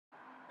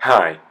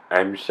Hi,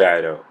 I'm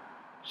Shadow.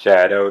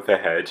 Shadow the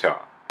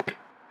Hedgehog.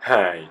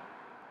 Hi,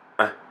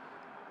 I'm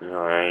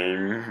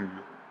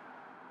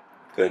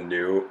the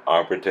new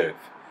operative.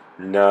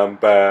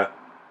 Number...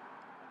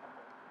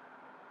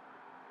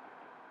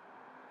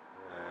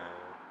 Uh,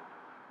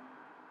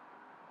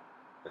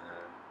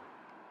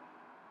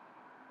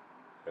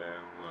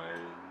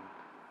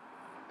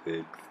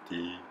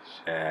 160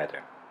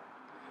 Shadow.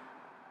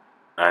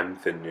 I'm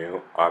the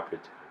new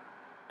operative.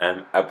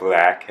 I'm a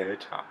black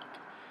hedgehog.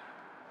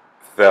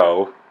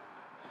 So,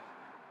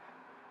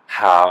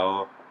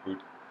 how would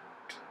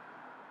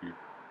you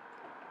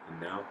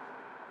know?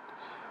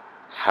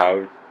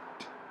 How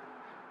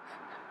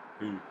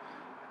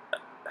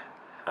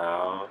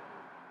how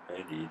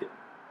I need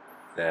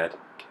that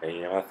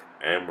chaos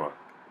emerald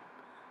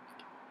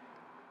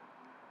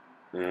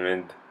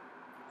and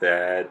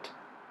that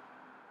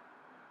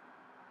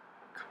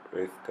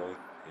crystal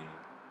thing.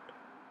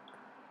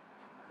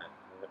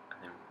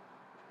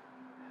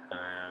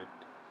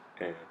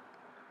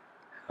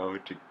 How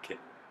to get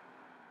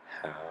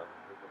how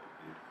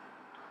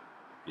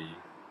we get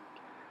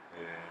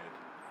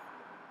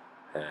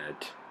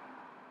that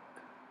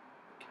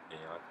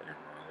chaos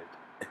emerald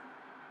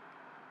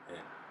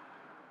and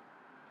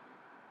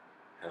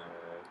how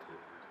do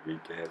we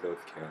get those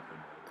chaos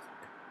emeralds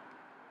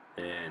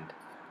and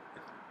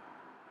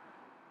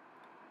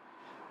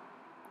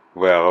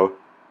well,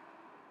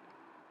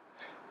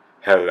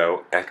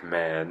 hello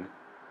Eggman,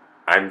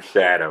 I'm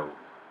Shadow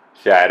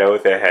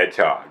the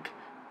Hedgehog.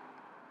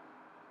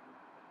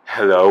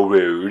 Hello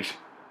Rouge.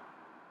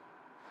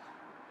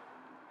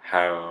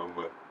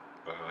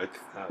 What's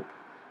up?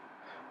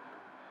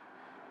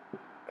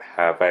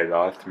 Have I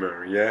lost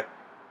Maria?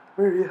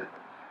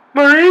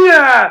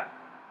 Maria!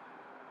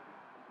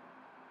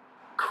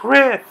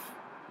 Chris!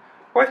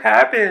 What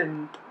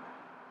happened?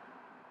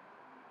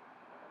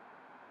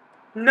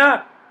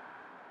 No.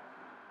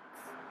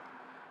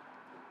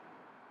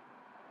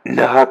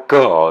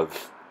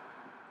 Knuckles!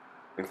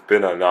 It's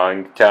been a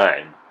long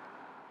time.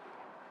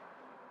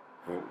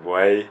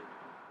 Why?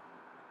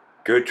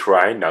 Good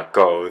try,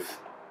 Knuckles.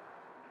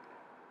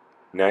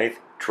 Nice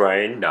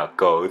try,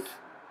 Knuckles.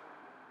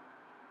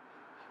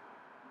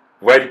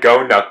 Way to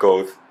go,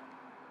 Knuckles.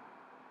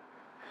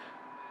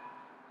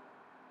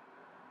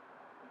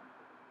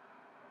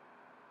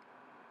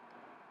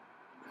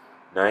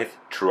 Nice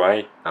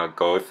try,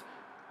 Knuckles.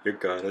 You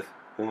got us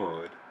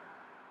fooled.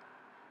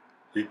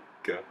 You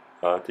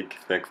got the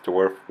Kids Next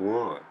Door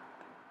fooled.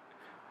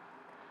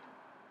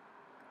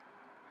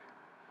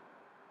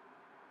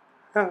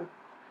 Oh.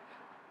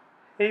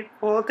 He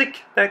fooled the Kids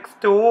Next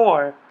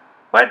Door.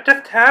 What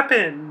just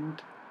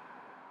happened?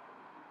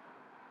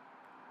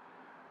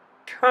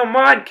 Come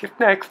on, Kids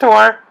Next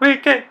Door. We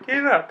can't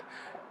give up.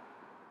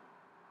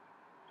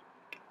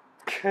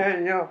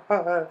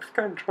 Chaos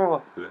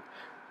control.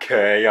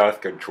 Chaos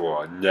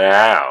control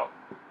now.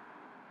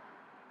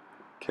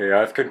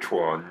 Chaos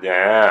control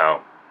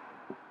now.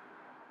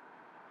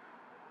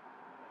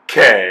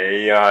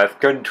 Chaos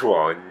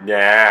control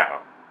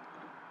now.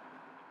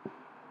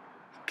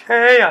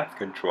 Chaos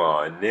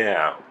control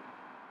now.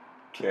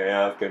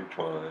 Chaos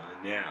control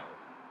now.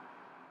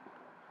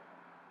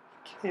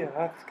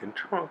 Chaos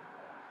control.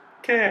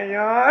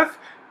 Chaos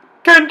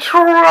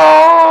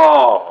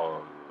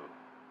control.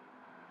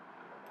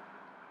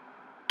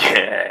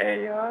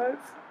 Chaos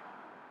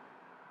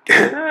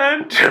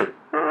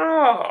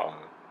control.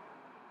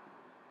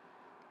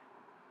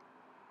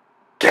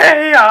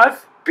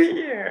 Chaos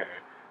beer.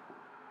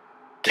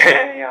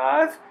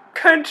 Chaos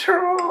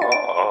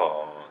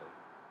control.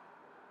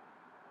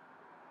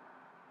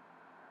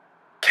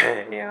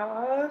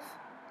 Chaos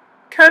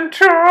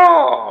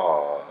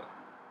control.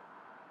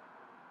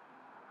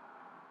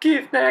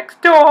 Kids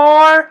Next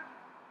Door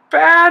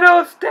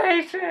battle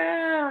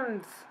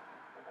stations.